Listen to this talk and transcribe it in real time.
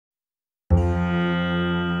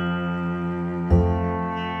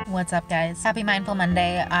What's up, guys? Happy Mindful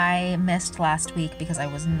Monday. I missed last week because I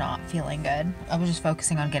was not feeling good. I was just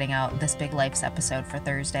focusing on getting out this Big Life's episode for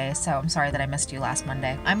Thursday, so I'm sorry that I missed you last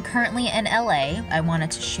Monday. I'm currently in LA. I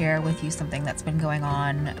wanted to share with you something that's been going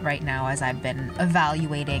on right now as I've been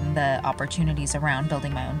evaluating the opportunities around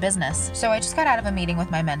building my own business. So I just got out of a meeting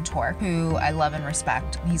with my mentor, who I love and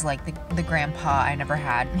respect. He's like the grandpa I never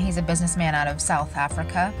had. He's a businessman out of South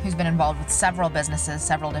Africa who's been involved with several businesses,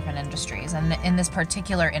 several different industries, and in this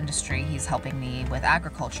particular industry, he's helping me with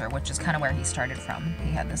agriculture, which is kind of where he started from.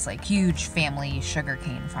 He had this like huge family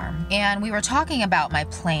sugarcane farm. And we were talking about my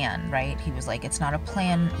plan, right? He was like, it's not a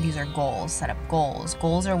plan, these are goals, set up goals.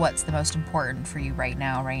 Goals are what's the most important for you right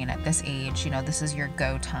now, Rain, at this age. You know, this is your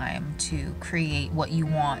go time to create what you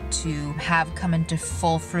want to have come into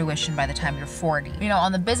full fruition by the time you're 40. You know,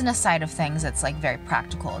 on the business side of things, it's like very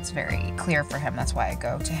practical. It's very clear for him. That's why I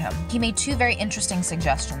go to him. He made two very interesting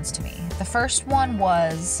suggestions to me. The first one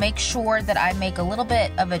was make sure that I make a little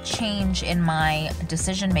bit of a change in my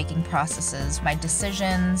decision-making processes, my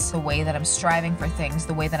decisions, the way that I'm striving for things,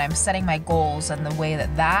 the way that I'm setting my goals, and the way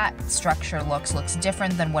that that structure looks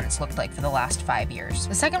different than what it's looked like for the last 5 years.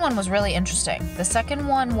 The second one was really interesting. The second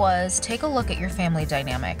one was take a look at your family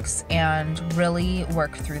dynamics and really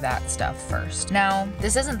work through that stuff first. Now,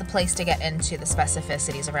 this isn't the place to get into the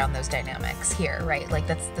specificities around those dynamics here, right? Like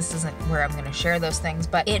this isn't where I'm going to share those things,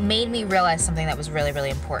 but it made me realize something that was really, really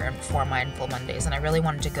important for Mindful Mondays, and I really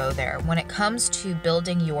wanted to go there. When it comes to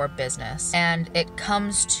building your business and it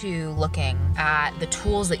comes to looking at the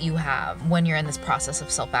tools that you have when you're in this process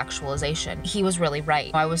of self-actualization, he was really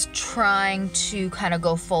right. I was trying to kind of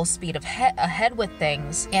go full speed ahead with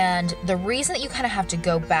things, and the reason that you kind of have to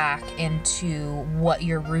go back into what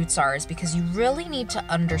your roots are is because you really need to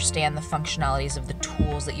understand the functionalities of the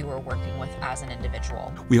tools that you are working with as an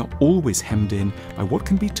individual. We are always hemmed in by what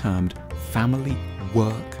can be termed family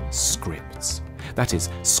work scripts. That is,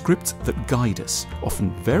 scripts that guide us,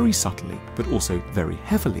 often very subtly, but also very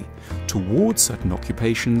heavily, towards certain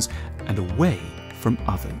occupations and away from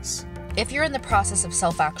others. If you're in the process of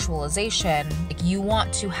self-actualization, you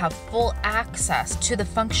want to have full access to the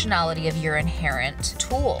functionality of your inherent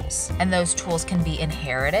tools. And those tools can be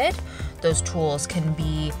inherited, those tools can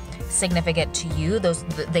be significant to you,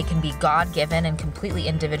 they can be God-given and completely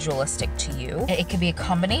individualistic to you. It could be a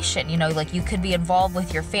combination, you know, like you could be involved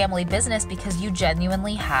with your family business because you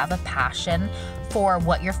genuinely have a passion for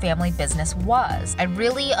what your family business was. I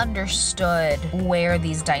really understood where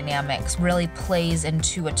these dynamics really plays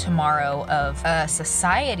into a tomorrow of a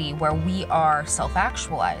society where we are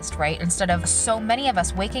self-actualized, right? Instead of so many of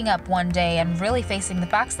us waking up one day and really facing the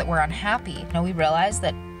facts that we're unhappy, you know, we realize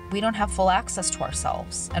that we don't have full access to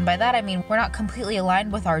ourselves. And by that, I mean, we're not completely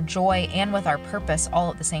aligned with our joy and with our purpose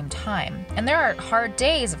all at the same time. And there are hard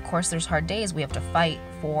days, of course, there's hard days. We have to fight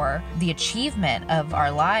for the achievement of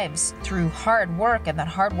our lives through hard work, and that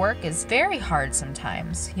hard work is very hard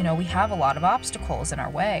sometimes. You know, we have a lot of obstacles in our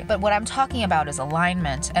way. But what I'm talking about is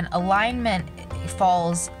alignment, and alignment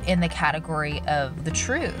falls in the category of the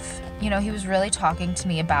truth. You know, he was really talking to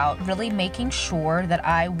me about really making sure that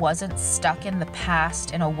I wasn't stuck in the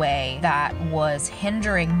past in a way that was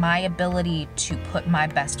hindering my ability to put my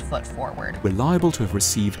best foot forward. We're liable to have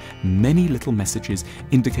received many little messages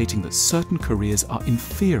indicating that certain careers are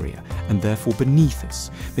inferior and therefore beneath us,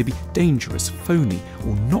 maybe dangerous, phony,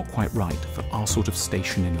 or not quite right for our sort of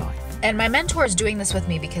station in life. And my mentor is doing this with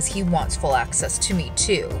me because he wants full access to me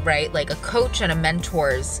too, right? Like a coach and a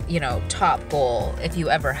mentor's, you know, top goal, if you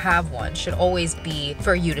ever have one, should always be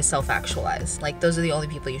for you to self-actualize. Like those are the only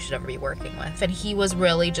people you should ever be working with. And he was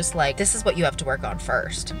really just like, this is what you have to work on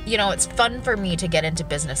first. You know, it's fun for me to get into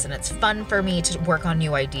business, and it's fun for me to work on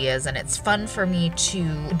new ideas, and it's fun for me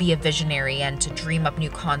to be a visionary and to dream up new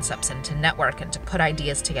concepts and to network and to put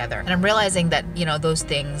ideas together. And I'm realizing that, you know, those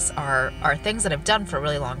things are things that I've done for a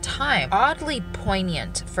really long time. Oddly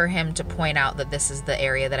poignant for him to point out that this is the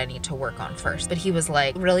area that I need to work on first. But he was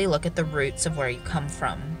like, really look at the roots of where you come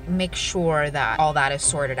from. Make sure that all that is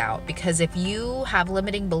sorted out, because if you have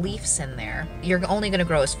limiting beliefs in there, you're only going to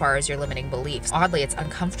grow as far as your limiting beliefs. Oddly, it's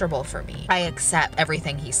uncomfortable for me. I accept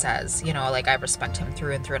everything he says, you know, like I respect him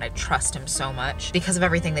through and through, and I trust him so much because of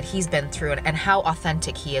everything that he's been through and how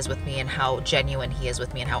authentic he is with me and how genuine he is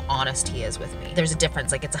with me and how honest he is with me. There's a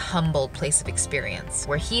difference. Like, it's a humbled place of experience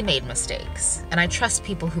where he made mistakes, and I trust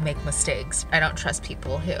people who make mistakes. I don't trust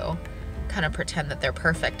people who kind of pretend that they're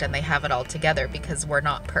perfect and they have it all together, because we're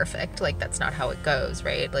not perfect. Like, that's not how it goes,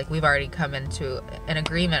 right? Like, we've already come into an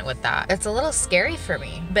agreement with that. It's a little scary for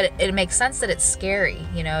me, but it makes sense that it's scary.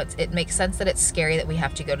 You know, it makes sense that it's scary that we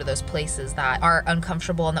have to go to those places that are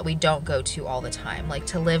uncomfortable and that we don't go to all the time. Like,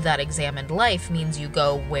 to live that examined life means you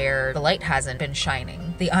go where the light hasn't been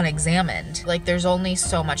shining, the unexamined. Like, there's only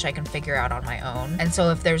so much I can figure out on my own. And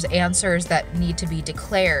so if there's answers that need to be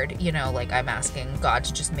declared, you know, like, I'm asking God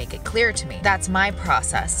to just make it clear to me. That's my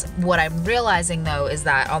process. What I'm realizing, though, is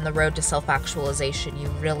that on the road to self-actualization, you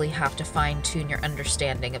really have to fine-tune your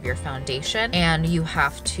understanding of your foundation, and you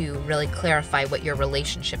have to really clarify what your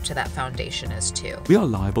relationship to that foundation is too. We are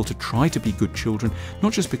liable to try to be good children,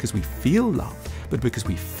 not just because we feel love, but because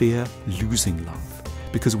we fear losing love,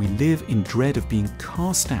 because we live in dread of being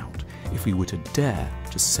cast out if we were to dare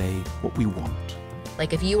to say what we want.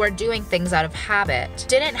 Like, if you are doing things out of habit,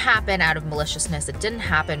 didn't happen out of maliciousness. It didn't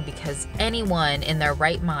happen because anyone in their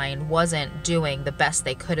right mind wasn't doing the best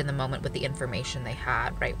they could in the moment with the information they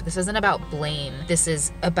had, right? But this isn't about blame. This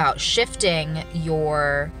is about shifting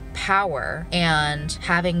your power and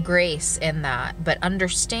having grace in that, but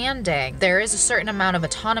understanding there is a certain amount of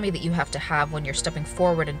autonomy that you have to have when you're stepping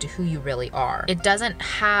forward into who you really are. It doesn't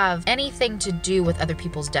have anything to do with other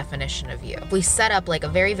people's definition of you. We set up like a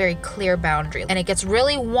very, very clear boundary, and it gets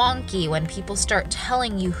really wonky when people start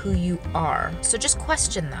telling you who you are. So just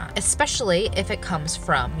question that, especially if it comes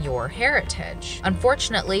from your heritage.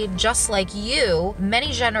 Unfortunately, just like you,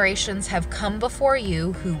 many generations have come before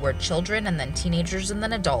you who were children and then teenagers and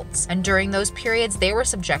then adults. And during those periods, they were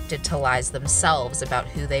subjected to lies themselves about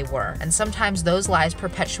who they were. And sometimes those lies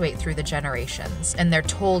perpetuate through the generations, and they're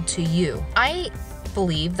told to you. I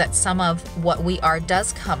believe that some of what we are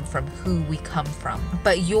does come from who we come from,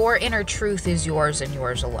 but your inner truth is yours and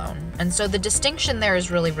yours alone. And so the distinction there is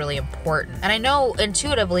really, really important. And I know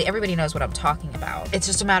intuitively everybody knows what I'm talking about. It's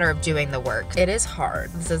just a matter of doing the work. It is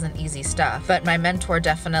hard. This isn't easy stuff, but my mentor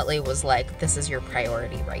definitely was like, this is your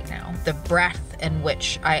priority right now. The breadth in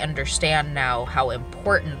which I understand now how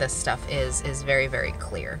important this stuff is very, very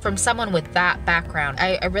clear. From someone with that background,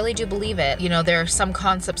 I really do believe it. You know, there are some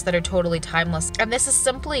concepts that are totally timeless, and this is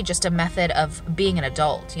simply just a method of being an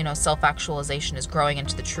adult. You know, self-actualization is growing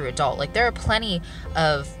into the true adult. Like, there are plenty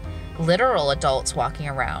of literal adults walking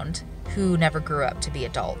around who never grew up to be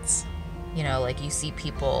adults. You know, like, you see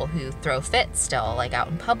people who throw fits still, like out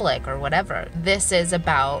in public or whatever. This is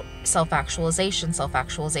about self-actualization.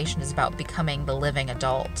 Self-actualization is about becoming the living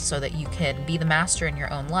adult so that you can be the master in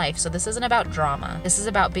your own life. So this isn't about drama. This is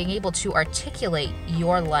about being able to articulate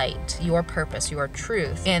your light, your purpose, your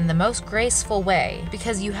truth in the most graceful way,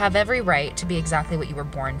 because you have every right to be exactly what you were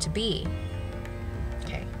born to be.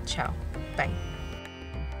 Okay, ciao. Bye.